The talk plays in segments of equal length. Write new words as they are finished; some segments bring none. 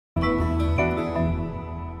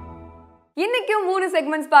இன்னைக்கும் மூணு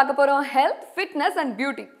செக்மெண்ட்ஸ் பார்க்க போறோம். Health, fitness and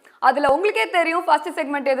beauty. அதுல உங்களுக்கே தெரியும் ஃபர்ஸ்ட்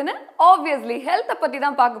செக்மெண்ட் எதுன்னு. ஆப்வியஸ்லி ஹெல்த்தை பத்தி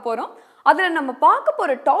தான் பார்க்க போறோம். அதுல நம்ம பார்க்க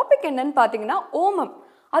போற டாபிக் என்னன்னு பாத்தீங்கன்னா ஓமம்.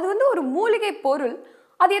 அது வந்து ஒரு மூலிகை பொருள்.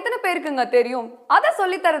 அது எத்தனை பேருக்குங்க தெரியும்? அதை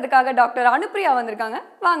சொல்லி தரதுக்காக டாக்டர் அனுப்பிரியா வந்திருக்காங்க.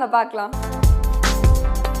 வாங்க பார்க்கலாம்.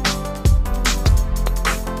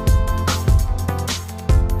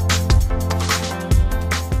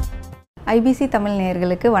 IBC தமிழ்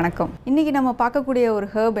நேயர்களுக்கு வணக்கம். இன்றைக்கி நம்ம பார்க்கக்கூடிய ஒரு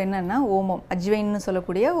ஹெர்ப் என்னென்னா ஓமம், அஜ்வைன்னு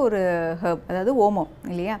சொல்லக்கூடிய ஒரு ஹெர்ப், அதாவது ஓமம்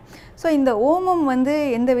இல்லையா. ஸோ இந்த ஓமம் வந்து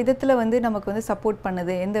எந்த விதத்தில் வந்து நமக்கு வந்து சப்போர்ட்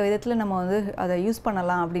பண்ணுது, எந்த விதத்தில் நம்ம வந்து அதை யூஸ்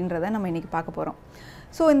பண்ணலாம் அப்படின்றத நம்ம இன்றைக்கி பார்க்க போகிறோம்.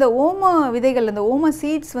 ஸோ இந்த ஓம விதைகள், இந்த ஓம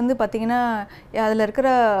சீட்ஸ் வந்து பார்த்திங்கன்னா அதில் இருக்கிற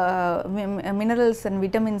மினரல்ஸ் அண்ட்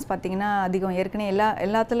விட்டமின்ஸ் பார்த்திங்கன்னா அதிகம். ஏற்கனவே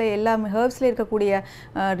எல்லா ஹெர்ப்ஸில் இருக்கக்கூடிய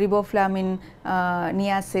ரிபோஃப்ளாமின்,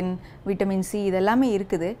 நியாசின், விட்டமின் சி இதெல்லாமே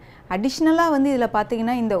இருக்குது. அடிஷ்னலாக வந்து இதில்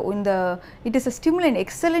பார்த்திங்கன்னா இந்த it is a stimulant,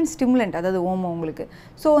 excellent stimulant, அதாவது ஓமம் உங்களுக்கு.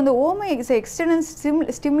 ஸோ அந்த ஓமம் எக்ஸலண்ட்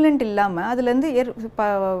ஸ்டிமுலண்ட் இல்லாமல் அதுலேருந்து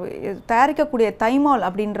தயாரிக்கக்கூடிய தைமால்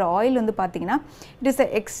அப்படின்ற ஆயில் வந்து பார்த்திங்கன்னா it is a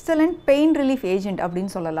excellent pain relief agent அப்படின்னு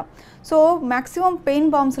சொல்லலாம். ஸோ மேக்ஸிமம் பெயின்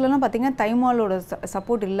பாம்ஸ்லாம் பார்த்திங்கன்னா தைமாலோட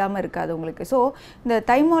சப்போர்ட் இல்லாமல் இருக்காது உங்களுக்கு. ஸோ இந்த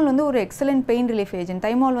தைமால் வந்து ஒரு excellent pain relief agent.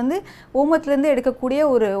 Thymol வந்து ஓமத்துலேருந்து எடுக்கக்கூடிய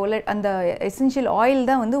அந்த எசென்ஷியல் ஆயில்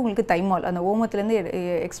தான் வந்து உங்களுக்கு தைமால். அந்த ஓமத்துலேருந்து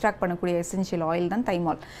எக்ஸ்ட்ராக்ட் பண்ணக்கூடிய எசென்ஷியல் ஆயில் தான்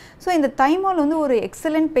தைமால். ஸோ இந்த தைமால் வந்து ஒரு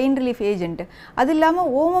எக்ஸலண்ட் பெயின் ரிலீஃப் ஏஜென்ட். அது இல்லாமல்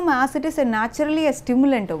ஓமம் acid is naturally a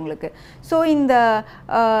stimulant உங்களுக்கு. ஸோ இந்த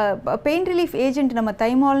பெயின் ரிலீஃப் ஏஜென்ட் நம்ம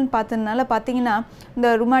தைமால்னு பார்த்ததுனால பார்த்தீங்கன்னா இந்த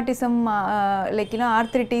ருமாட்டிசம், லைக்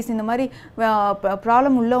ஆர்த்ரிட்டிஸ், இந்த மாதிரி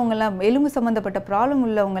ப்ராப்ளம் உள்ளவங்கெல்லாம், எலும்பு சம்மந்தப்பட்ட ப்ராப்ளம்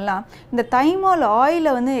உள்ளவங்கெல்லாம் இந்த தைமால்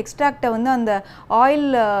ஆயிலை வந்து எக்ஸ்ட்ராக்டை வந்து அந்த ஆயில்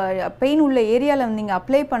பெயின் உள்ள ஏரியாவில் வந்து நீங்கள்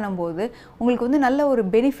அப்ளை பண்ணும்போது உங்களுக்கு வந்து நல்ல ஒரு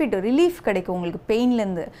பெனிஃபிட், ரிலீஃப் கிடைக்கும் உங்களுக்கு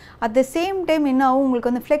பெயின்லேருந்து. அட் த சேம் டைம் என்ன ஆகும்,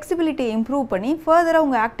 உங்களுக்கு வந்து ஃப்ளெக்சிபிலிட்டி இம்ப்ரூவ் பண்ணி ஃபர்தராக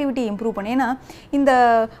உங்கள் ஆக்டிவிட்டி இம்ப்ரூவ் பண்ணி. ஏன்னா இந்த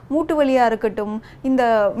மூட்டு வலியாக இருக்கட்டும், இந்த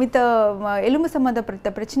மித்த எலும்பு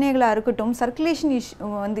சம்மந்தப்பட்ட பிரச்சனைகளாக இருக்கட்டும், சர்க்குலேஷன்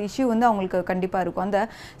இஷ்யூ வந்து அவங்களுக்கு கண்டிப்பாக இருக்கும். அந்த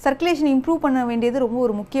சர்க்குலேஷன் இம்ப்ரூவ் பண்ண வேண்டியது ரொம்ப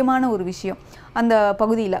ஒரு முக்கியமான ஒரு விஷயம் அந்த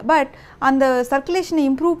பகுதியில். பட் அந்த சர்க்குலேஷனை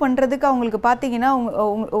இம்ப்ரூவ் பண்ணுறதுக்கு அவங்களுக்கு பார்த்தீங்கன்னா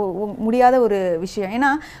முடியாத ஒரு விஷயம்.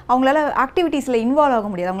 ஏன்னா அவங்களால ஆக்டிவிட்டீஸில் இன்வால்வ் ஆக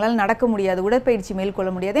முடியாது, அவங்களால நடக்க முடியாது, உடற்பயிற்சி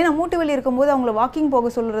மேற்கொள்ள முடியாது. ஏன்னா மூட்டு வலி இருக்கும்போது அவங்கள வாக்கிங் போக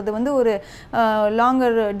சொல்கிறது வந்து ஒரு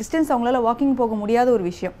லாங்கர் டிஸ்டன்ஸ் அவங்களால வாக்கிங் போக முடியாத ஒரு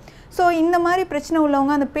விஷயம். ஸோ இந்த மாதிரி பிரச்சனை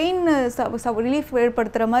உள்ளவங்க அந்த பெயின் ரிலீஃப்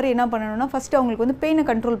ஏற்படுத்துகிற மாதிரி என்ன பண்ணணும்னா ஃபஸ்ட்டு அவங்களுக்கு வந்து பெயினை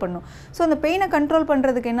கண்ட்ரோல் பண்ணணும். ஸோ அந்த பெயினை கண்ட்ரோல்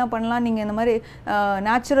பண்ணுறதுக்கு என்ன பண்ணலாம், நீங்கள் இந்த மாதிரி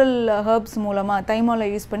நேச்சுரல் ஹெர்ப்ஸ் மூலமாக தைமாலை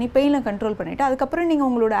யூஸ் பண்ணி பெயினை கண்ட்ரோல் பண்ணிவிட்டு அதுக்கப்புறம் நீங்கள்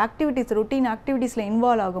உங்களோட ஆக்டிவிட்டீஸ், ரொட்டீன் ஆக்டிவிட்டீஸில்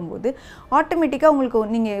இன்வால்வ் ஆகும்போது ஆட்டோமேட்டிக்காக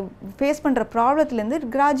உங்களுக்கு நீங்கள் ஃபேஸ் பண்ணுற ப்ராப்ளத்துலேருந்து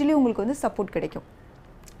கிராஜுவலி உங்களுக்கு வந்து சப்போர்ட் கிடைக்கும்.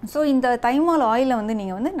 ஸோ இந்த தைமால் ஆயிலை வந்து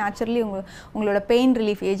நீங்கள் வந்து நேச்சுரலி உங்களோட பெயின்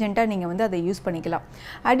ரிலீஃப் ஏஜெண்ட்டாக நீங்கள் வந்து அதை யூஸ் பண்ணிக்கலாம்.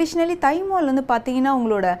 அடிஷ்னலி தைமால் வந்து பார்த்தீங்கன்னா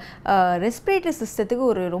உங்களோட ரெஸ்பிரேட்டரி சிஸ்டத்துக்கு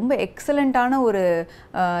ஒரு ரொம்ப எக்ஸலண்ட்டான ஒரு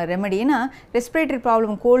ரெமெடி. ஏன்னா ரெஸ்பிரேட்டரி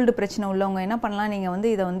ப்ராப்ளம், கோல்டு பிரச்சனை உள்ளவங்க என்ன பண்ணலாம், நீங்கள் வந்து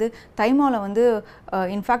இதை வந்து தைமாலை வந்து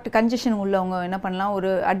இன்ஃபேக்ட் கன்ஜஷன் உள்ளவங்க என்ன பண்ணலாம், ஒரு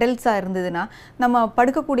அடல்ட்ஸாக இருந்ததுன்னா நம்ம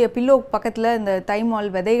படுக்கக்கூடிய பில்லோ பக்கத்தில் இந்த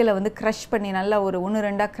தைமால் விதைகளை வந்து க்ரஷ் பண்ணி நல்லா ஒரு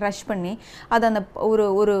 1-2 க்ரஷ் பண்ணி அதை அந்த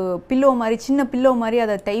ஒரு பில்லோ மாதிரி, சின்ன பில்லோ மாதிரி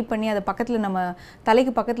அதை டைப் பண்ணி அதை பக்கத்தில் நம்ம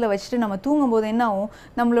தலைக்கு பக்கத்தில் வச்சுட்டு நம்ம தூங்கும்போது என்ன ஆகும்,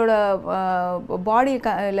 நம்மளோட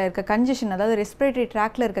பாடியில் இருக்க கன்ஜஷன், அதாவது ரெஸ்பிரேட்டரி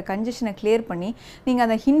ட்ராக்ல இருக்க கன்ஜஷனை கிளியர் பண்ணி நீங்கள்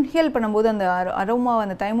அதை இன்ஹேல் பண்ணும்போது, அந்த அரோமா,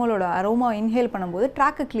 அந்த தைமாலோட அரோமா இன்ஹேல் பண்ணும்போது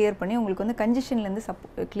ட்ராக்கை கிளியர் பண்ணி உங்களுக்கு வந்து கன்ஜஷன்லேருந்து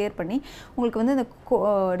கிளியர் பண்ணி உங்களுக்கு வந்து அந்த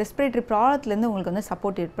ரெஸ்பிரேட்டரி ப்ராப்ளத்துலேருந்து உங்களுக்கு வந்து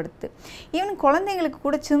சப்போர்ட் ஏற்படுத்துது. ஈவன் குழந்தைங்களுக்கு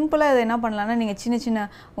கூட சிம்பிளாக அதை என்ன பண்ணலான்னா, நீங்கள் சின்ன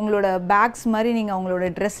உங்களோட பேக்ஸ் மாதிரி நீங்கள் அவங்களோட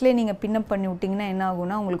ட்ரெஸ்லேயே நீங்கள் பின்னப் பண்ணி விட்டிங்கன்னா என்ன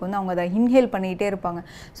ஆகும்னா உங்களுக்கு வந்து அவங்க அதை இன்ஹேல் பண்ணிகிட்டே இருப்பாங்க.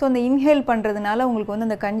 ஸோ அந்த இன்ஹேல் பண்ணுறதுனால உங்களுக்கு வந்து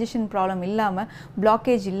அந்த கன்ஜஷன் ப்ராப்ளம் இல்லாமல்,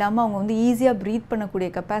 பிளாக்கேஜ் இல்லாமல் அவங்க வந்து ஈஸியாக ப்ரீத் பண்ணக்கூடிய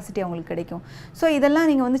கெப்பாசிட்டி அவங்களுக்கு கிடைக்கும். ஸோ இதெல்லாம்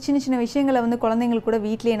நீங்கள் வந்து சின்ன விஷயங்களை வந்து குழந்தைங்களுக்கு கூட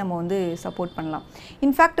வீட்டிலேயே நம்ம வந்து சப்போர்ட் பண்ணலாம்.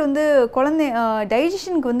 இன்ஃபேக்ட் வந்து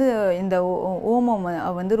டைஜஷனுக்கு வந்து இந்த ஓமம்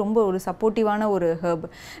வந்து ரொம்ப ஒரு சப்போர்ட்டிவான ஒரு ஹெர்ப்.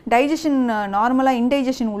 டைஜஷன் நார்மலாக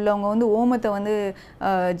இன்டைஜஷன் உள்ளவங்க வந்து ஓமத்தை வந்து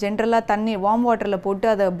ஜென்ரலாக தண்ணி வார்ம் வாட்டரில் போட்டு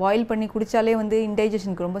அதை பாயில் பண்ணி குடித்தாலே வந்து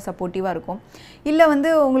இன்டைஜஷனுக்கு ரொம்ப சப்போர்ட்டிவாக இருக்கும். இல்லை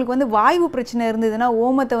வந்து உங்களுக்கு வந்து வாய்வு பிரச்சனை இருந்ததுன்னா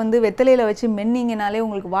ஓமத்தை வந்து வெத்தலையில் வச்சு மென்னிங்கனாலே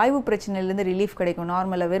உங்களுக்கு வாய்வு பிரச்சனையிலேருந்து ரிலீஃப் கிடைக்கும்.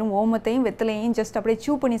 நார்மலாக வெறும் ஓமத்தையும் வெத்தலையும் ஜஸ்ட் அப்படியே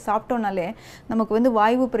சூ பண்ணி சாப்பிட்டோம்னாலே நமக்கு வந்து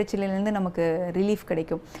வாய்வு பிரச்சனையிலேருந்து நமக்கு ரிலீஃப்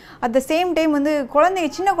கிடைக்கும். அட் த சேம் டைம் வந்து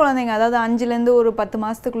சின்ன குழந்தைங்க, அதாவது 5லேருந்து ஒரு 10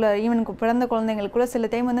 மாதத்துக்குள்ளே, ஈவன் பிறந்த குழந்தைங்களுக்குள்ள சில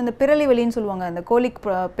டைம் வந்து அந்த பிறலி வலின்னு சொல்லுவாங்க, அந்த கோலிக்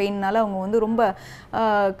பெயின்னால அவங்க வந்து ரொம்ப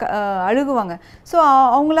அழுகுவாங்க. ஸோ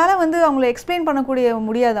அவங்களால வந்து அவங்கள எக்ஸ்பிளைன் பண்ணக்கூடிய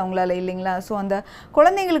முடியாது அவங்களால, இல்லைங்களா. ஸோ அந்த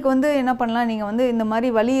குழந்தைங்களுக்கு வந்து என்ன பண்ணலாம், நீங்கள் வந்து இந்த மாதிரி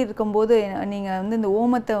வலி இருக்கும்போது நீங்கள் வந்து இந்த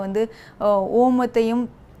ஓமத்தையும்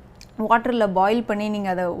வாட்டரில் பாயில் பண்ணி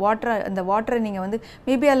நீங்கள் அந்த வாட்டரை நீங்கள் வந்து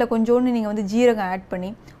மேபி அதில் கொஞ்சோண்டு நீங்கள் வந்து ஜீரகம் ஆட்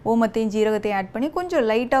பண்ணி ஓமத்தையும் ஜீரகத்தையும் ஆட் பண்ணி கொஞ்சம்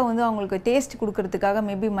லைட்டாக வந்து அவங்களுக்கு டேஸ்ட் கொடுக்கறதுக்காக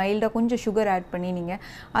மேபி மைல்டாக கொஞ்சம் சுகர் ஆட் பண்ணி நீங்கள்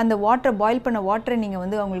அந்த பாயில் பண்ண வாட்டரை நீங்கள்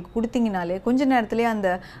வந்து அவங்களுக்கு கொடுத்தீங்கனாலே கொஞ்ச நேரத்துலேயே அந்த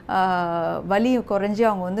வலி குறைஞ்சி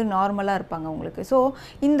அவங்க வந்து நார்மலாக இருப்பாங்க அவங்களுக்கு. ஸோ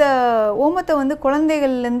இந்த ஓமத்தை வந்து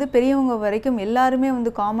குழந்தைகள்லேருந்து பெரியவங்க வரைக்கும் எல்லாருமே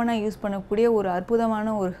வந்து காமனாக யூஸ் பண்ணக்கூடிய ஒரு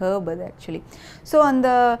அற்புதமான ஒரு ஹெர்ப் அது ஆக்சுவலி. ஸோ அந்த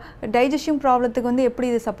டைஜஷன் ப்ராப்ளத்துக்கு வந்து எப்படி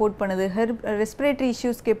இது சப்போர்ட் பண்ணுது, ரெஸ்பிரேட்டரி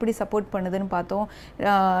இஷ்யூஸ்க்கு எப்படி சப்போர்ட் பண்ணுதுன்னு பார்த்தோம்.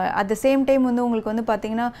 அட் த சேம் டைம் வந்து உங்களுக்கு வந்து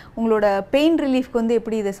பார்த்தீங்கன்னா உங்களோட பெயின் ரிலீஃப்க்கு வந்து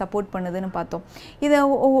எப்படி இதை சப்போர்ட் பண்ணுதுன்னு பார்த்தோம். இதை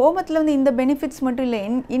ஓமத்தில் வந்து இந்த பெனிஃபிட்ஸ் மட்டும் இல்லை,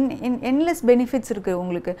 என்லெஸ் பெனிஃபிட்ஸ் இருக்குது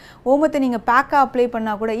உங்களுக்கு. ஓமத்தை நீங்கள் பேக்காக அப்ளை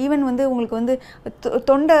பண்ணால் கூட ஈவன் வந்து உங்களுக்கு வந்து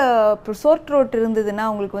தொண்டை சோர் த்ரோட் இருந்ததுன்னா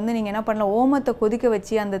உங்களுக்கு வந்து நீங்கள் என்ன பண்ணலாம், ஓமத்தை கொதிக்க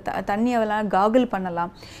வச்சு அந்த தண்ணியெல்லாம் காகிள்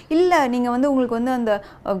பண்ணலாம். இல்லை நீங்கள் வந்து உங்களுக்கு வந்து அந்த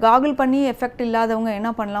காகிள் பண்ணி எஃபெக்ட் இல்லாதவங்க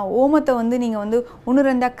என்ன பண்ணலாம், ஓமத்தை வந்து நீங்கள் வந்து ஒன்று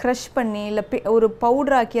ரெண்டாக க்ரஷ் பண்ணி இல்லை ஒரு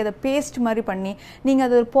பவுடராக்கி அதை பேஸ்ட் மாதிரி பண்ணி நீங்கள்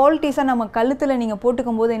அது ஒரு பால்டீஸாக நம்ம கழுத்தில் நீங்கள்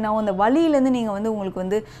போட்டுக்கும் போது என்ன அந்த வலியிலேருந்து நீங்கள் வந்து உங்களுக்கு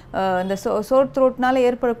வந்து அந்த சோர் த்ரோட்னால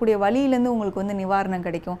ஏற்படக்கூடிய வலியிலேருந்து உங்களுக்கு வந்து நிவாரணம்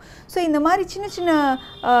கிடைக்கும். ஸோ இந்த மாதிரி சின்ன சின்ன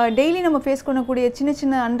டெய்லி நம்ம ஃபேஸ் பண்ணக்கூடிய சின்ன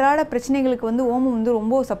சின்ன அன்றாட பிரச்சனைகளுக்கு வந்து ஓமம் வந்து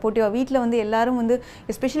ரொம்ப சப்போர்ட்டிவாக வீட்டில் வந்து எல்லாரும் வந்து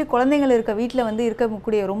எஸ்பெஷலி குழந்தைகள் இருக்க வீட்டில் வந்து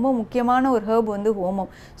இருக்கக்கூடிய ரொம்ப முக்கியமான ஒரு ஹெர்ப் வந்து ஓமம்.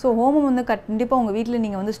 ஸோ ஓமம் வந்து கண்டிப்பாக உங்கள் வீட்டில்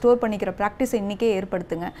நீங்கள் வந்து ஸ்டோர் பண்ணிக்கிற ப்ராக்டிஸை இன்றைக்கே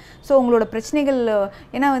ஏற்படுத்துங்க. ஸோ உங்களோட பிரச்சனைகள்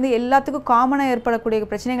ஏன்னா வந்து எல்லாத்துக்கும் காமனாக ஏற்படக்கூடிய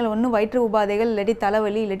பிரச்சனைகள் ஒன்று வயிற்று உபாதைகள், இல்லாட்டி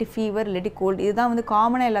தலைவலி, இல்லாட்டி ஃபீவர், இல்லாட்டி கோல்டு, இதுதான் வந்து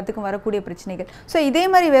காமனாக எல்லாத்துக்கும் வரக்கூடிய பிரச்சனைகள். ஸோ இதே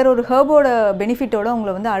மாதிரி வேற ஒரு ஹெர்போட பெனிஃபிட்டோட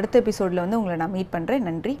உங்களை வந்து அடுத்த எபிசோடில் வந்து உங்களை நான் மீட் பண்ணுறேன்.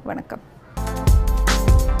 நன்றி, வணக்கம்.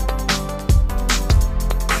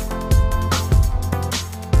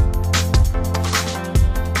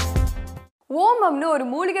 ஓமம்னு ஒரு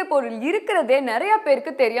மூலிகை பொருள் இருக்கிறதே நிறைய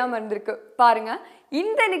பேருக்கு தெரியாம இருந்திருக்கு பாருங்க.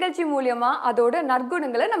 இந்த நிகழ்ச்சி மூலியமா அதோட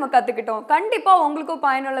நற்குணங்களை நம்ம கத்துக்கிட்டோம். கண்டிப்பா உங்களுக்கும்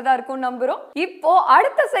பயனுள்ளதா இருக்கும் நம்புறோம். இப்போ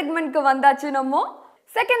அடுத்த செக்மெண்ட்க்கு வந்தாச்சு. நம்ம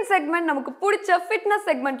செகண்ட் செக்மெண்ட் நமக்கு பிடிச்ச ஃபிட்னஸ்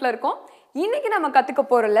செக்மெண்ட்ல இருக்கோம். இன்னைக்கு நம்ம கத்துக்க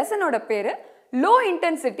போற லெசனோட பேரு லோ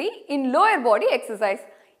இன்டென்சிட்டி இன் லோயர் பாடி எக்ஸசைஸ்.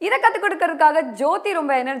 இதை கத்துக் கொடுக்கறதுக்காக ஜோதி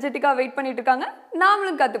ரொம்ப எனர்ஜெட்டிக்கா வெயிட் பண்ணிட்டு இருக்காங்க.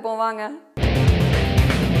 நாமளும் கத்துப்போம் வாங்க.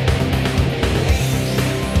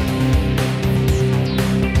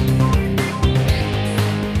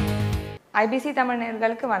 IBC தமிழ்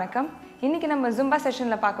நேயர்களுக்கு வணக்கம். இன்னைக்கு நம்ம ஜும்பா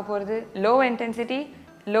செஷன்ல பார்க்க போறது low intensity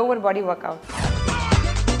lower body work out.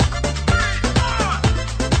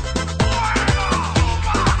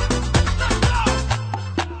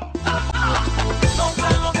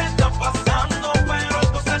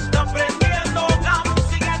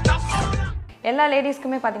 எல்லா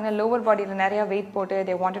லேடிஸ்க்குமே பார்த்தீங்கன்னா லோவர் பாடியில் நிறைய வெயிட் போட்டு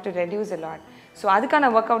they wanted to reduce a lot. So அதுக்கான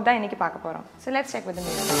ஒர்க் அவுட் தான் இன்னைக்கு பார்க்க போகிறோம். So let's check with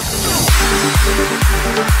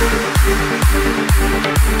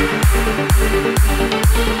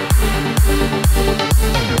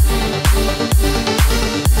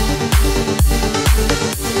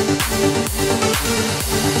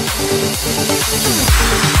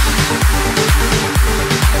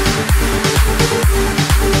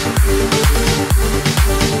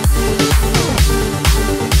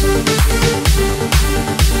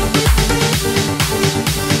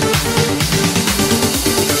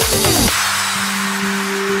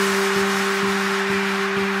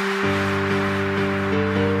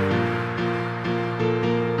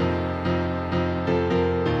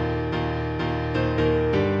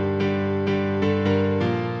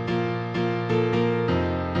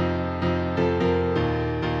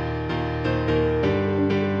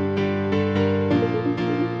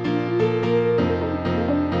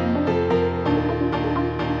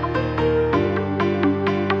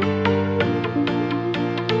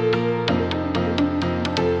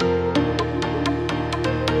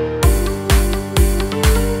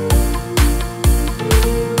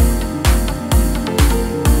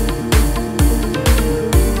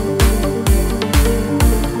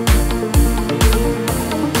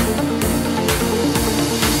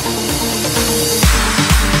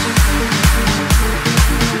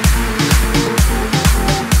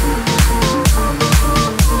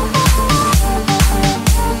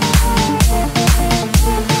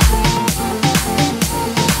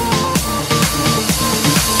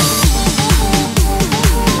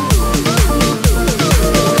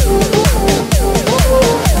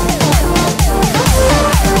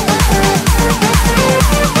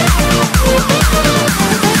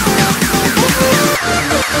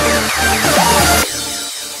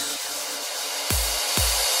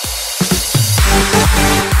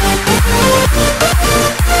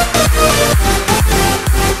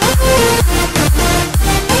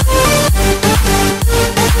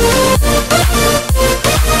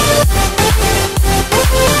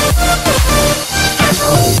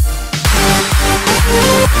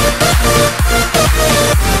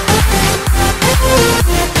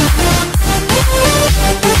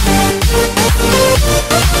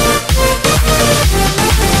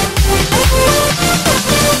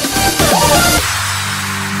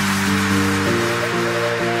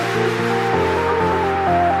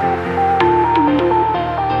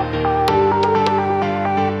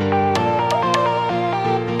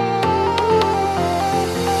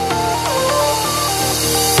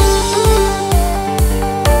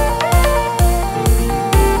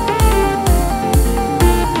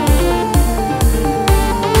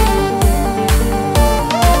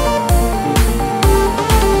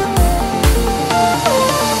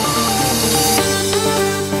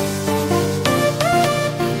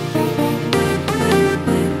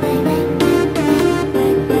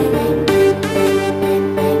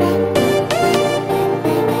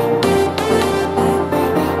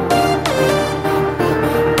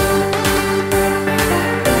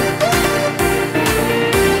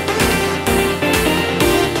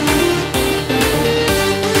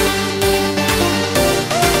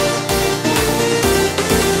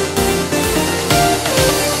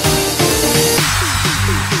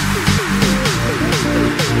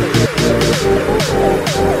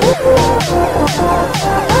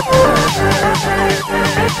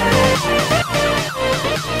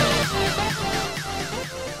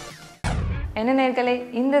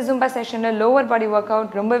Zumba செஷனில் லோவர் பாடி ஒர்க்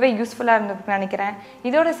அவுட் ரொம்பவே யூஸ்ஃபுல்லாக இருந்ததுன்னு நினைக்கிறேன்.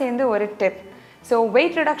 இதோட சேர்ந்து ஒரு டிப். ஸோ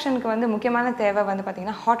வெயிட் ரிடக்ஷனுக்கு வந்து முக்கியமான தேவை வந்து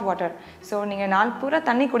பார்த்திங்கன்னா ஹாட் வாட்டர். ஸோ நீங்கள் நாள் பூரா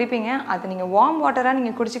தண்ணி குடிப்பீங்க, அது நீங்கள் வார்ம் வாட்டராக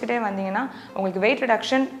நீங்கள் குடிச்சிக்கிட்டே வந்தீங்கன்னா உங்களுக்கு வெயிட்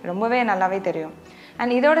ரிடக்ஷன் ரொம்பவே நல்லாவே தெரியும்.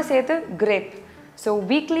 அண்ட் இதோட சேர்த்து grape. So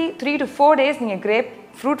weekly 3 to 4 days நீங்கள் கிரேப்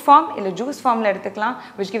ஃப்ரூட் ஃபார்ம் இல்லை ஜூஸ் ஃபார்மில் எடுத்துக்கலாம்,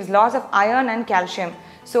 which gives lots of iron and calcium.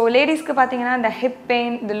 So லேடிஸ்க்கு பார்த்தீங்கன்னா இந்த ஹிப்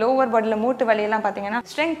பெயின், இந்த லோவர் பாடியில் மூட்டு வலியெல்லாம் பார்த்தீங்கன்னா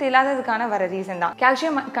ஸ்ட்ரென்த் இல்லாததுக்கான வர ரீசன் தான்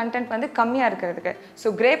கால்சியம் கண்டென்ட் வந்து கம்மியாக இருக்கிறதுக்கு. ஸோ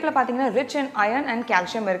கிரேப்பில் பார்த்தீங்கன்னா rich in iron and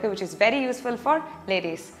calcium இருக்குது, which is very useful for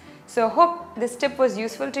ladies. So hope this tip was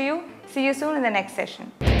useful to you. See you soon in the next session.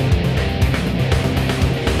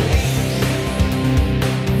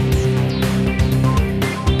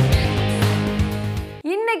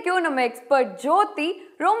 இன்னைக்கும் நம்ம expert ஜோதி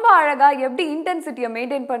ரொம்ப அழகா எப்படி இன்டென்சிட்டியை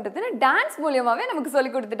மெயின்டைன் பண்றதுன்னு டான்ஸ் மூலமாவே நமக்கு சொல்லி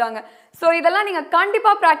கொடுத்துட்டாங்க. ஸோ இதெல்லாம் நீங்க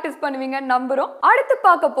கண்டிப்பா ப்ராக்டிஸ் பண்ணுவீங்க நம்புறோம். அடுத்து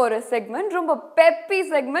பார்க்க போற செக்மெண்ட் ரொம்ப பெப்பி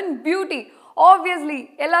செக்மெண்ட், பியூட்டி. ஆப்வியஸ்லி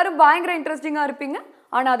எல்லாரும் பயங்கர இன்ட்ரெஸ்டிங்கா இருப்பீங்க.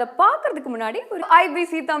 ஆனா அதை பார்க்கறதுக்கு முன்னாடி ஒரு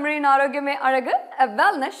IBC தமிழின் ஆரோக்கியமே அழகு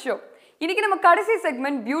வெல்னஸ் ஷோ. இன்னைக்கு நம்ம கடைசி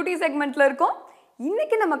செக்மெண்ட் பியூட்டி செக்மெண்ட்ல இருக்கோம்.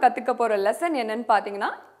 இன்னைக்கு நம்ம கத்துக்க போற லெசன் என்னன்னு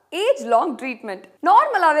பாத்தீங்கன்னா ஏஜ் லாங் ட்ரீட்மெண்ட்.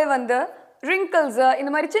 நார்மலாவே வந்து wrinkles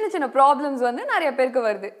இந்த மாதிரி சின்ன சின்ன ப்ராப்ளம்ஸ் வந்து நிறைய பேருக்கு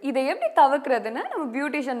வருது. இதை எப்படி தவிர்க்கிறதுன்னு நம்ம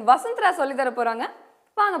பியூட்டிஷியன் வசந்தரா சொல்லி தர போறாங்க.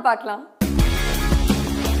 வாங்க பார்க்கலாம்.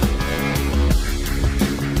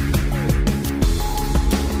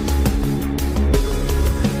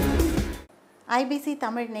 IBC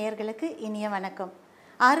தமிழ் நேயர்களுக்கு இனிய வணக்கம்.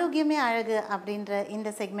 ஆரோக்கியமே அழகு அப்படின்ற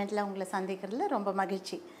இந்த செக்மெண்ட்டில் உங்களை சந்திக்கிறதுல ரொம்ப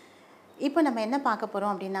மகிழ்ச்சி. இப்போ நம்ம என்ன பார்க்க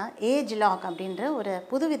போகிறோம் அப்படின்னா ஏஜ் லாக் அப்படின்ற ஒரு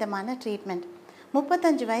புதுவிதமான ட்ரீட்மெண்ட்.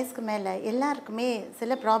 35 வயசுக்கு மேலே எல்லாருக்குமே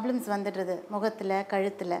சில ப்ராப்ளம்ஸ் வந்துடுறது முகத்தில்,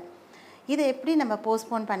 கழுத்தில். இதை எப்படி நம்ம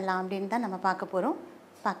போஸ்ட்போன் பண்ணலாம் அப்படின்னு தான் நம்ம பார்க்க போகிறோம்.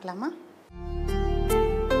 பார்க்கலாமா?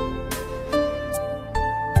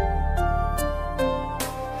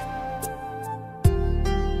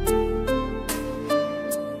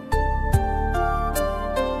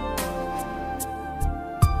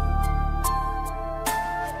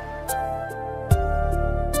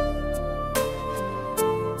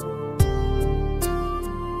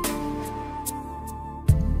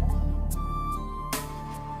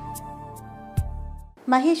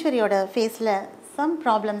 மகேஸ்வரியோட ஃபேஸில் சம்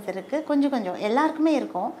ப்ராப்ளம்ஸ் இருக்குது. கொஞ்சம் எல்லாருக்குமே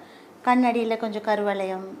இருக்கும். கண்ணடியில் கொஞ்சம்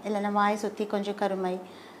கருவளையம், இல்லைன்னா வாய் சுற்றி கொஞ்சம் கருமை.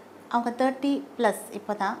 அவங்க 30+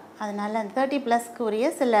 இப்போ தான், அதனால் அந்த 30+க்கு உரிய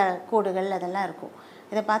சில கோடுகள் அதெல்லாம் இருக்கும்.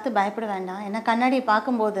 இதை பார்த்து பயப்பட வேண்டாம். ஏன்னா கண்ணாடி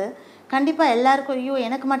பார்க்கும்போது கண்டிப்பாக எல்லாருக்கும் ஐயோ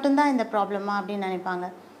எனக்கு மட்டும்தான் இந்த ப்ராப்ளமா அப்படின்னு நினைப்பாங்க.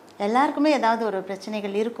 எல்லாருக்குமே ஏதாவது ஒரு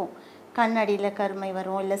பிரச்சனைகள் இருக்கும். கண்ணடியில் கருமை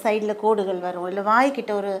வரும், இல்லை சைடில் கோடுகள் வரும், இல்லை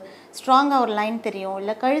வாய்க்கிட்ட ஒரு ஸ்ட்ராங்காக ஒரு லைன் தெரியும்,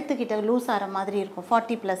 இல்லை கழுத்துக்கிட்ட லூஸ் ஆகிற மாதிரி இருக்கும்.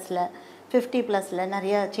 40+ல் 50+ல்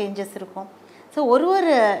நிறைய சேஞ்சஸ் இருக்கும். ஸோ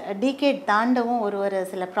ஒரு டீகேட் தாண்டவும் ஒரு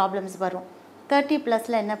சில ப்ராப்ளம்ஸ் வரும்.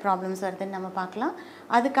 30+ல் என்ன ப்ராப்ளம்ஸ் வருதுன்னு நம்ம பார்க்கலாம்.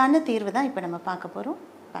 அதுக்கான தீர்வு தான் இப்போ நம்ம பார்க்க போகிறோம்.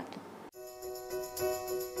 பார்க்கலாம்.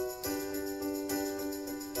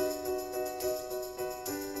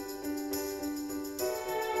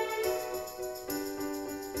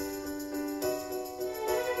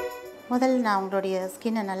 முதல்ல நான் உங்களுடைய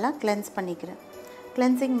ஸ்கின்னை நல்லா கிளென்ஸ் பண்ணிக்கிறேன்.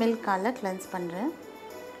 கிளென்சிங் மில்கால் கிளென்ஸ் பண்ணுறேன்.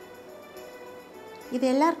 இது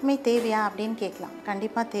எல்லாருக்குமே தேவையா அப்படின்னு கேட்கலாம்.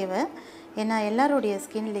 கண்டிப்பாக தேவை. ஏன்னா எல்லாருடைய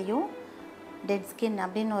ஸ்கின்லேயும் டெட் ஸ்கின்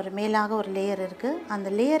அப்படின்னு ஒரு மேலாக ஒரு லேயர் இருக்குது. அந்த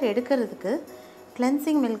லேயர் எடுக்கிறதுக்கு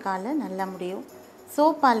கிளென்சிங் மில்கால் நல்லா முடியும்.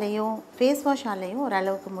 சோப்பாலேயும் ஃபேஸ் வாஷாலேயும்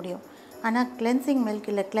ஓரளவுக்கு முடியும். ஆனால் கிளென்சிங்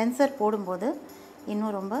மில்க் இல்லை கிளென்சர் போடும்போது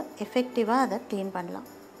இன்னும் ரொம்ப எஃபெக்டிவாக அதை க்ளீன் பண்ணலாம்.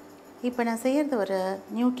 இப்போ நான் செய்கிறது ஒரு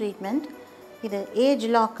நியூ ட்ரீட்மெண்ட். இது ஏஜ்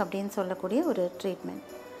லாக் அப்படின்னு சொல்லக்கூடிய ஒரு ட்ரீட்மெண்ட்.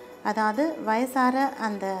 அதாவது வயசார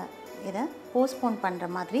அந்த இதை போஸ்ட்போன் பண்ணுற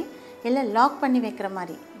மாதிரி, இல்லை லாக் பண்ணி வைக்கிற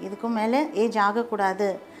மாதிரி. இதுக்கும் மேலே ஏஜ் ஆகக்கூடாது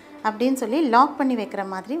அப்படின்னு சொல்லி லாக் பண்ணி வைக்கிற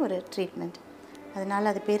மாதிரி ஒரு ட்ரீட்மெண்ட்.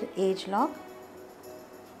 அதனால் அது பேர் ஏஜ் லாக்.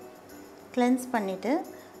 கிளென்ஸ் பண்ணிவிட்டு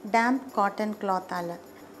டேம்ப் காட்டன் கிளாத்தால்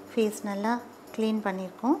ஃபேஸ் நல்லா க்ளீன்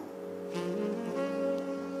பண்ணியிருக்கோம்.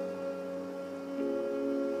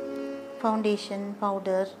 ஃபவுண்டேஷன்,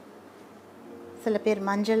 பவுடர், சில பேர்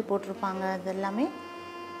மஞ்சள் போட்டிருப்பாங்க. அது எல்லாமே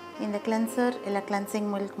இந்த கிளென்சர் இல்லை கிளென்சிங்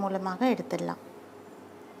மில்க் மூலமாக எடுத்துடலாம்.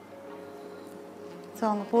 ஸோ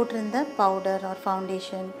அவங்க போட்டிருந்த பவுடர் ஆர்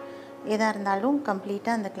ஃபவுண்டேஷன் எதாக இருந்தாலும்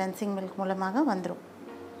கம்ப்ளீட்டாக அந்த கிளென்சிங் மில்க் மூலமாக வந்துடும்.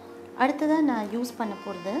 அடுத்ததாக நான் யூஸ் பண்ண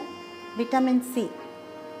போகிறது விட்டமின் சி.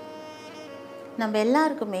 நம்ம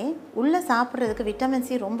எல்லாருக்குமே உள்ளே சாப்பிட்றதுக்கு விட்டமின்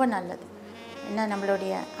சி ரொம்ப நல்லது. ஏன்னா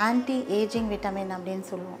நம்மளுடைய ஆன்டி ஏஜிங் விட்டமின் அப்படின்னு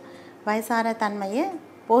சொல்லுவோம். வயசான தன்மையை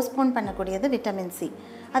போஸ்ட்போன் பண்ணக்கூடியது விட்டமின் சி.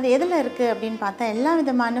 அது எதில் இருக்குது அப்படின்னு பார்த்தா எல்லா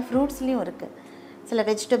விதமான ஃப்ரூட்ஸ்லேயும் இருக்குது, சில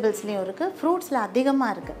வெஜிடபிள்ஸ்லேயும் இருக்குது, ஃப்ரூட்ஸில்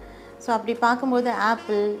அதிகமாக இருக்குது. ஸோ அப்படி பார்க்கும்போது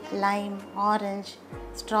apple, Lime, orange,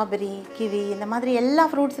 strawberry, kiwi இந்த மாதிரி எல்லா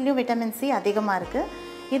ஃப்ரூட்ஸ்லேயும் விட்டமின் சி அதிகமாக இருக்குது.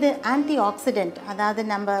 இது ஆன்டி ஆக்சிடென்ட், அதாவது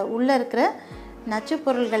நம்ம உள்ளே இருக்கிற நச்சு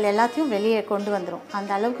பொருள்கள் எல்லாத்தையும் வெளியே கொண்டு வந்துடும்.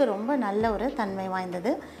 அந்த அளவுக்கு ரொம்ப நல்ல ஒரு தன்மை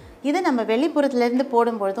வாய்ந்தது. இது நம்ம வெளிப்புறத்துலேருந்து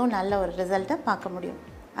போடும்பொழுதும் நல்ல ஒரு ரிசல்ட்டை பார்க்க முடியும்.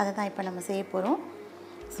 அதை தான் இப்போ நம்ம செய்ய போகிறோம்.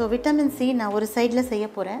 ஸோ விட்டமின் சி நான் ஒரு சைடில் செய்ய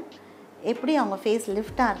போகிறேன். எப்படி அவங்க ஃபேஸ்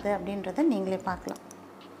லிஃப்ட் ஆகுது அப்படின்றத நீங்களே பார்க்கலாம்.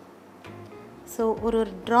 ஸோ ஒரு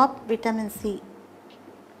ட்ராப் விட்டமின் சி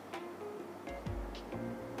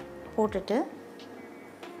போட்டுட்டு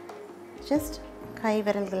ஜஸ்ட் கை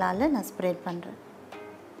விரல்களால் நான் ஸ்ப்ரெட் பண்ணுறேன்.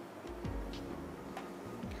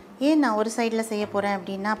 ஏன் நான் ஒரு சைடில் செய்ய போகிறேன்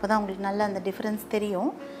அப்படின்னா அப்போ தான் உங்களுக்கு நல்லா அந்த டிஃப்ரென்ஸ்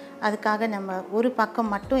தெரியும். அதுக்காக நம்ம ஒரு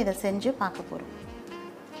பக்கம் மட்டும் இதை செஞ்சு பார்க்க போகிறோம்.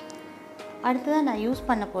 அடுத்ததாக நான் யூஸ்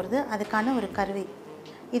பண்ண போகிறது அதுக்கான ஒரு கருவி.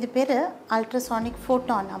 இது பேர் அல்ட்ராசானிக்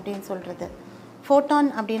ஃபோட்டான் அப்படின்னு சொல்கிறது. ஃபோட்டான்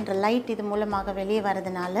அப்படின்ற லைட் இது மூலமாக வெளியே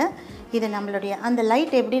வரதுனால இது நம்மளுடைய அந்த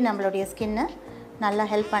லைட் எப்படி நம்மளுடைய ஸ்கின்னை நல்லா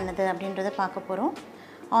ஹெல்ப் பண்ணுது அப்படின்றத பார்க்க போகிறோம்.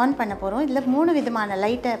 ஆன் பண்ண போகிறோம். இதில் 3 விதமான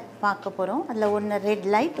லைட்டை பார்க்க போகிறோம். அதில் ஒன்று ரெட்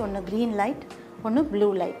லைட், ஒன்று க்ரீன் லைட், ஒன்று ப்ளூ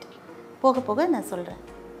லைட். போக போக நான் சொல்கிறேன்.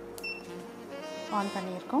 ஆன்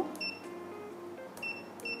பண்ணியிருக்கோம்.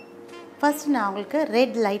 ஃபர்ஸ்ட் நான் அவங்களுக்கு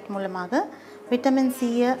ரெட் லைட் மூலமாக விட்டமின்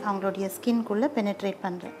சியை அவங்களுடைய ஸ்கின்குள்ளே பெனட்ரேட்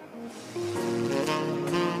பண்ணுறேன்.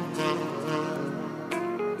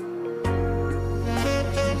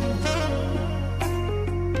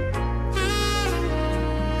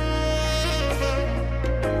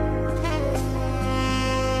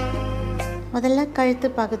 முதல்ல கழுத்து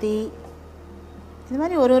பகுதி, இது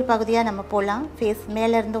மாதிரி ஒரு பகுதியாக நம்ம போகலாம். ஃபேஸ்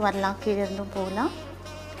மேலேருந்தும் வரலாம், கீழே இருந்தும் போகலாம்.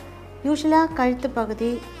 யூஸ்வலாக கழுத்து பகுதி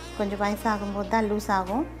கொஞ்சம் வயசாகும்போது தான் லூஸ்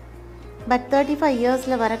ஆகும். பட் 35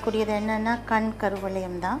 இயர்ஸில் வரக்கூடியது என்னென்னா கண்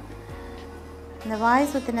கருவளையம் தான். இந்த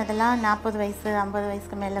வாய் சுற்றினதெல்லாம் 40 வயசு 50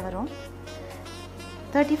 வயசுக்கு மேலே வரும்.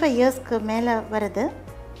 35 இயர்ஸ்க்கு மேலே வருது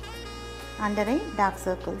under eye dark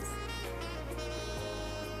circles.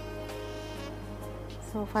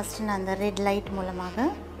 So first நான் அந்த ரெட் லைட் மூலமாக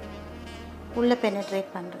உள்ளே பெனட்ரேட்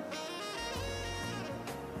பண்ணுறேன்.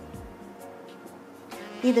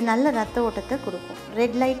 இது நல்ல ரத்த ஓட்டத்தை கொடுக்கும்.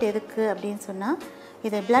 ரெட் லைட் எதுக்கு அப்படின்னு சொன்னால்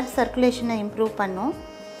இது பிளட் சர்க்குலேஷனை இம்ப்ரூவ் பண்ணும்.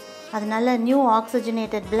 அதனால நியூ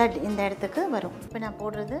ஆக்சிஜனேட்டட் பிளட் இந்த இடத்துக்கு வரும். இப்போ நான்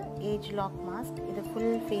போடுறது ஏஜ் லாக் மாஸ்க். இது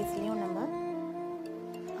ஃபுல் ஃபேஸ்லேயும் நம்ம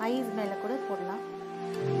ஐஸ் மேலே கூட போடலாம்.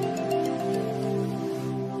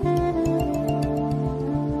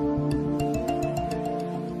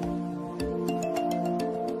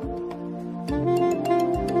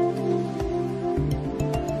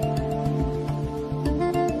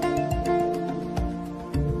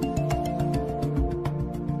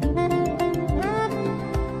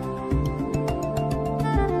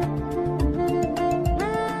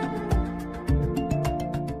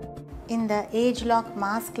 இந்த ஏஜ் லாக்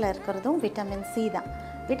மாஸ்கில் இருக்கிறதும் விட்டமின் சி தான்.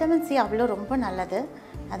 விட்டமின் சி அவ்வளோ ரொம்ப நல்லது.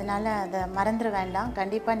 அதனால் அதை மறந்துட வேண்டாம்.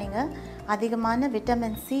 கண்டிப்பாக நீங்கள் அதிகமான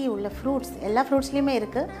விட்டமின் சி உள்ள ஃப்ரூட்ஸ், எல்லா ஃப்ரூட்ஸ்லேயுமே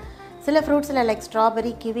இருக்குது. சில ஃப்ரூட்ஸில் லைக்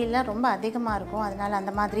ஸ்ட்ராபெரி, கிவிலாம் ரொம்ப அதிகமாக இருக்கும். அதனால்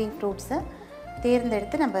அந்த மாதிரி ஃப்ரூட்ஸை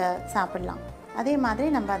தேர்ந்தெடுத்து நம்ம சாப்பிட்லாம். அதே மாதிரி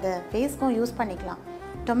நம்ம அதை ஃபேஸ்க்கும் யூஸ் பண்ணிக்கலாம்.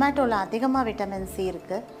 டொமேட்டோவில் அதிகமாக விட்டமின் சி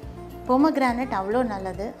இருக்குது. பொமோகிரானட் அவ்வளோ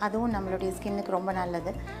நல்லது, அதுவும் நம்மளுடைய ஸ்கின்னுக்கு ரொம்ப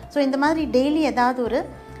நல்லது. ஸோ இந்த மாதிரி டெய்லி ஏதாவது ஒரு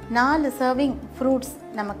 4 சர்விங் ஃப்ரூட்ஸ்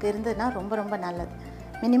நமக்கு இருந்ததுன்னா ரொம்ப ரொம்ப நல்லது.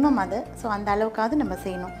 மினிமம் அது. ஸோ அந்த அளவுக்காவது நம்ம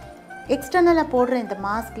செய்யணும். எக்ஸ்டர்னலாக போடுற இந்த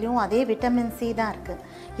மாஸ்க்லேயும் அதே விட்டமின் சி தான் இருக்குது.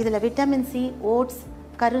 இதில் விட்டமின் சி, ஓட்ஸ்,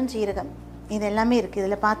 கருஞ்சீரகம் இது எல்லாமே இருக்குது.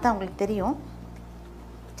 இதில் பார்த்தா உங்களுக்கு தெரியும்.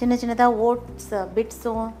 சின்ன சின்னதாக ஓட்ஸ்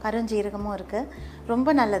பிட்ஸும் கருஞ்சீரகமும் இருக்குது. ரொம்ப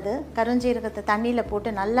நல்லது. கருஞ்சீரகத்தை தண்ணியில் போட்டு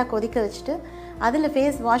நல்லா கொதிக்க வச்சுட்டு அதில்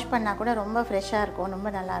ஃபேஸ் வாஷ் பண்ணால் கூட ரொம்ப ஃப்ரெஷ்ஷாக இருக்கும், ரொம்ப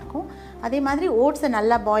நல்லாயிருக்கும். அதே மாதிரி ஓட்ஸை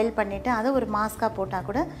நல்லா பாயில் பண்ணிவிட்டு அதை ஒரு மாஸ்க்காக போட்டால்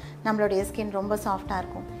கூட நம்மளுடைய ஸ்கின் ரொம்ப சாஃப்டாக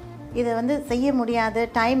இருக்கும். இதை செய்ய முடியாது,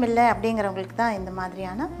 டைம் இல்லை அப்படிங்கிறவங்களுக்கு தான் இந்த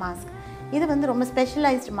மாதிரியான மாஸ்க். இது ரொம்ப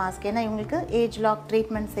ஸ்பெஷலைஸ்டு மாஸ்க். ஏன்னா இவங்களுக்கு ஏஜ் லாக்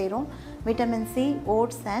ட்ரீட்மெண்ட் செய்கிறோம். விட்டமின் சி,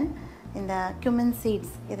 ஓட்ஸ் அண்ட் இந்த cumin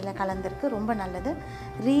சீட்ஸ் இதில் கலந்துருக்கு. ரொம்ப நல்லது.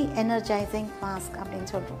 ரீஎனர்ஜைசிங் மாஸ்க் அப்படின்னு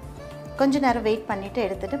சொல்கிறோம். கொஞ்ச நேரம் வெயிட் பண்ணிவிட்டு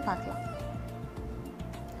எடுத்துகிட்டு பார்க்கலாம்.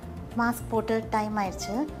 மாஸ்க் போட்டு டைம்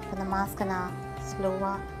ஆயிடுச்சு. அந்த மாஸ்க்கை நான்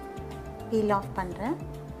ஸ்லோவாக பீல் ஆஃப் பண்ணுறேன்.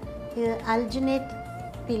 இது அல்ஜினேட்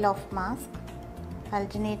பீல் ஆஃப் மாஸ்க்.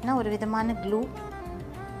 அல்ஜினேட்னா ஒரு விதமான க்ளூ.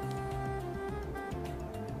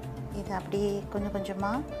 இது அப்படியே கொஞ்சம்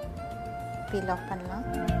கொஞ்சமாக பீல் ஆஃப் பண்ணலாம்.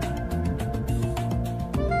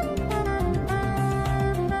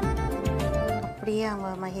 அப்படியே அவங்க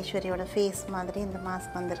மகேஸ்வரியோட ஃபேஸ் மாதிரி இந்த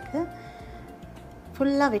மாஸ்க் வந்திருக்கு.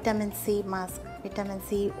 ஃபுல்லாக vitamin C mask. Vitamin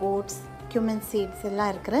C, oats, cumin seeds எல்லாம்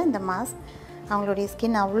இருக்கிற இந்த மாஸ்க். அவங்களுடைய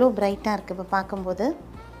ஸ்கின் அவ்வளோ பிரைட்டாக இருக்குது. இப்போ பார்க்கும்போது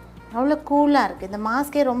அவ்வளோ கூலாக இருக்குது. இந்த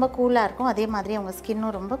மாஸ்க்கே ரொம்ப கூலாக இருக்கும். அதே மாதிரி அவங்க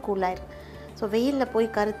ஸ்கின்னும் ரொம்ப கூலாக இருக்குது. ஸோ வெயிலில்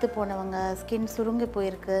போய் கருத்து போனவங்க, ஸ்கின் சுருங்கி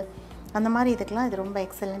போயிருக்கு, அந்த மாதிரி இதுக்கெலாம் இது ரொம்ப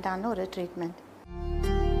எக்ஸலண்ட்டான ஒரு ட்ரீட்மெண்ட்.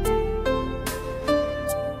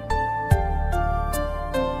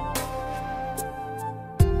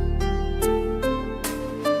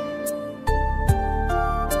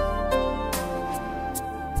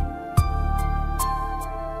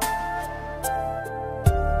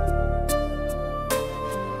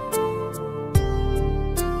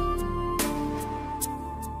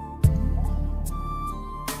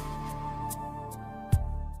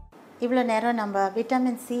 இவ்வளோ நேரம் நம்ம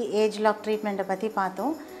விட்டமின் சி ஏஜ் லாக் ட்ரீட்மெண்ட்டை பற்றி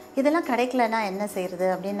பார்த்தோம். இதெல்லாம் கிடைக்கலன்னா என்ன செய்கிறது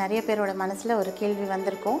அப்படின்னு நிறைய பேரோட மனசில் ஒரு கேள்வி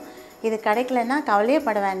வந்திருக்கும். இது கிடைக்கலன்னா கவலையே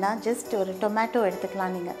பட வேண்டாம், ஜஸ்ட் ஒரு டொமேட்டோ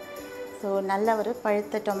எடுத்துக்கலாம் நீங்கள். ஸோ நல்ல ஒரு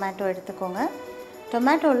பழுத்த டொமேட்டோ எடுத்துக்கோங்க.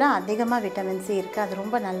 டொமேட்டோவில் அதிகமாக விட்டமின் சி இருக்குது, அது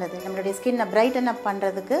ரொம்ப நல்லது. நம்மளுடைய ஸ்கின்னை பிரைட்டன் அப்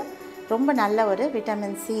பண்ணுறதுக்கு ரொம்ப நல்ல ஒரு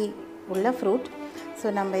விட்டமின் சி உள்ள ஃப்ரூட். ஸோ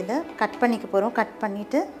நம்ம இதை கட் பண்ணிக்க போகிறோம். கட்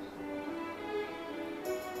பண்ணிவிட்டு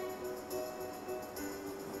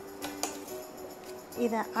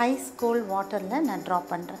இதை ஐஸ் கோல்ட் வாட்டரில் நான் ட்ராப்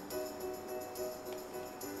பண்ணுறேன்.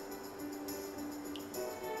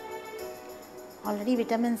 ஆல்ரெடி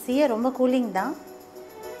விட்டமின் சியே ரொம்ப கூலிங் தான்,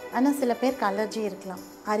 ஆனால் சில பேருக்கு அலர்ஜி இருக்கலாம்,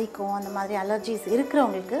 அரிக்கும், அந்த மாதிரி அலர்ஜிஸ்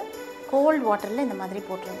இருக்கிறவங்களுக்கு கோல்ட் வாட்டரில் இந்த மாதிரி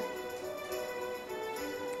போட்டுருங்க.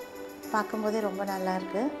 பார்க்கும்போதே ரொம்ப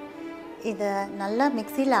நல்லாயிருக்கு. இதை நல்லா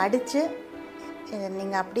மிக்சியில் அடித்து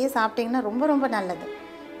நீங்கள் அப்படியே சாப்பிட்டிங்கன்னா ரொம்ப ரொம்ப நல்லது.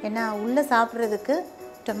 ஏன்னா உள்ளே சாப்பிட்றதுக்கு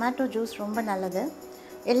டொமேட்டோ ஜூஸ் ரொம்ப நல்லது.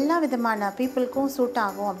 எல்லா விதமான பீப்புளுக்கும் சூட்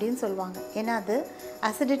ஆகும் அப்படின்னு சொல்லுவாங்க. ஏன்னா அது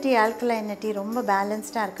அசிடிட்டி, ஆல்கலைனிட்டி ரொம்ப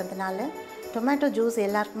பேலன்ஸ்டாக இருக்கிறதுனால டொமேட்டோ ஜூஸ்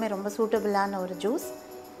எல்லாருக்குமே ரொம்ப சூட்டபிளான ஒரு juice.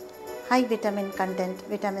 High vitamin content,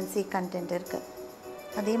 vitamin C content இருக்குது.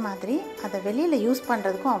 அதே மாதிரி அதை வெளியில் யூஸ்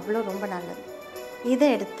பண்ணுறதுக்கும் அவ்வளோ ரொம்ப நல்லது. இதை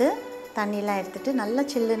எடுத்து தண்ணியெலாம் எடுத்துகிட்டு நல்லா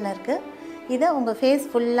சில்லுன்னு இருக்குது. இதை உங்கள் ஃபேஸ்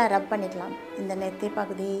ஃபுல்லாக ரப் பண்ணிக்கலாம். இந்த நெத்தி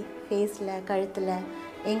பகுதி, ஃபேஸில், கழுத்தில்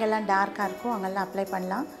எங்கெல்லாம் டார்க்காக இருக்கோ அங்கெல்லாம் அப்ளை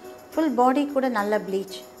பண்ணலாம். ஃபுல் பாடி கூட நல்ல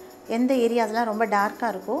ப்ளீச். எந்த ஏரியாஸ்லாம் ரொம்ப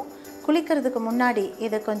டார்க்காக இருக்கோ குளிக்கிறதுக்கு முன்னாடி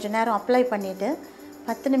இதை கொஞ்சம் நேரம் அப்ளை பண்ணிவிட்டு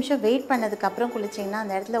 10 நிமிஷம் வெயிட் பண்ணதுக்கப்புறம் குளிச்சிங்கன்னா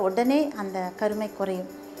அந்த இடத்துல உடனே அந்த கருமை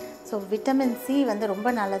குறையும். ஸோ விட்டமின் சி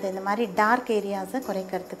ரொம்ப நல்லது இந்த மாதிரி டார்க் ஏரியாஸை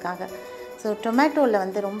குறைக்கிறதுக்காக. ஸோ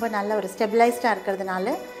டொமேட்டோவில் ரொம்ப நல்ல ஒரு ஸ்டெபிளைஸ்டாக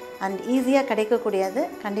இருக்கிறதுனால அண்ட் ஈஸியாக கிடைக்கக்கூடியது.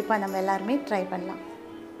 கண்டிப்பாக நம்ம எல்லாருமே ட்ரை பண்ணலாம்.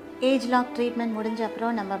 ஏஜ் லாக் ட்ரீட்மெண்ட் முடிஞ்ச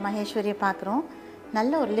அப்புறம் நம்ம மகேஸ்வரியை பார்க்குறோம்.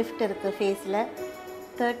 நல்ல ஒரு லிஃப்ட் இருக்குது ஃபேஸில்.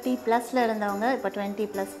 30+ இருந்தவங்க இப்போ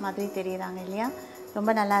 20+ மாதிரி தெரியுறாங்க இல்லையா?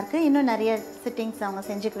 ரொம்ப நல்லாயிருக்கு. இன்னும் நிறைய சிட்டிங்ஸ் அவங்க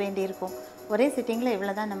செஞ்சுக்க வேண்டியிருக்கும். ஒரே சிட்டிங்கில்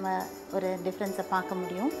இவ்வளோ தான் நம்ம ஒரு டிஃப்ரென்ஸை பார்க்க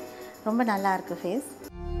முடியும். ரொம்ப நல்லாயிருக்கு ஃபேஸ்.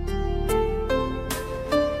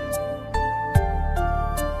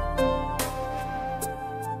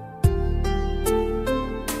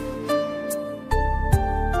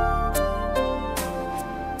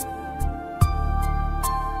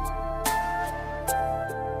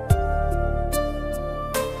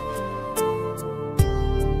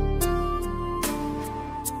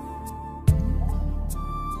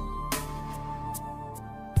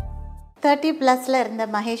 +30 இருந்த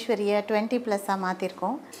மகேஸ்வரியை 20+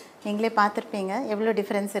 மாற்றிருக்கோம். நீங்களே பார்த்துருப்பீங்க எவ்வளோ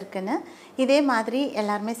டிஃப்ரென்ஸ் இருக்குன்னு. இதே மாதிரி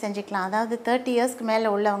எல்லாருமே செஞ்சுக்கலாம். அதாவது 30 இயர்ஸ்க்கு மேலே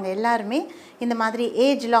உள்ளவங்க எல்லாருமே இந்த மாதிரி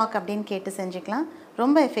ஏஜ் லாக் அப்படின்னு கேட்டு செஞ்சுக்கலாம்.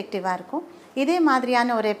 ரொம்ப எஃபெக்டிவாக இருக்கும். இதே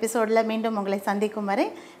மாதிரியான ஒரு எபிசோடில் மீண்டும் உங்களை சந்திக்கும் வரை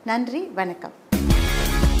நன்றி, வணக்கம்.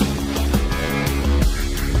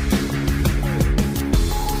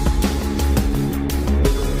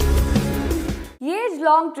 ஏஜ்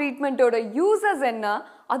லாங் ட்ரீட்மெண்ட்டோட யூசஸ் என்ன,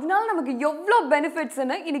 அதனால நமக்கு எவ்வளோ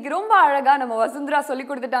பெனிஃபிட்ஸ்ன்னு இன்னைக்கு ரொம்ப அழகாக நம்ம வசுந்தரா சொல்லி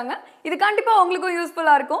கொடுத்துட்டாங்க. இது கண்டிப்பாக உங்களுக்கும்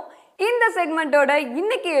யூஸ்ஃபுல்லாக இருக்கும். இந்த செக்மெண்ட்டோட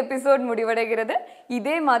இன்னைக்கு எபிசோட் முடிவடைகிறது.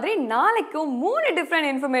 இதே மாதிரி நாளைக்கும் 3 டிஃப்ரெண்ட்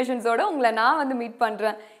இன்ஃபர்மேஷன்ஸோட உங்களை நான் மீட்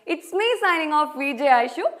பண்ணுறேன். It's me signing off VJ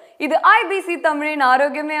Aishu. இது IBC தமிழின்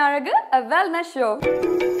ஆரோக்கியமே அழகு, a wellness show.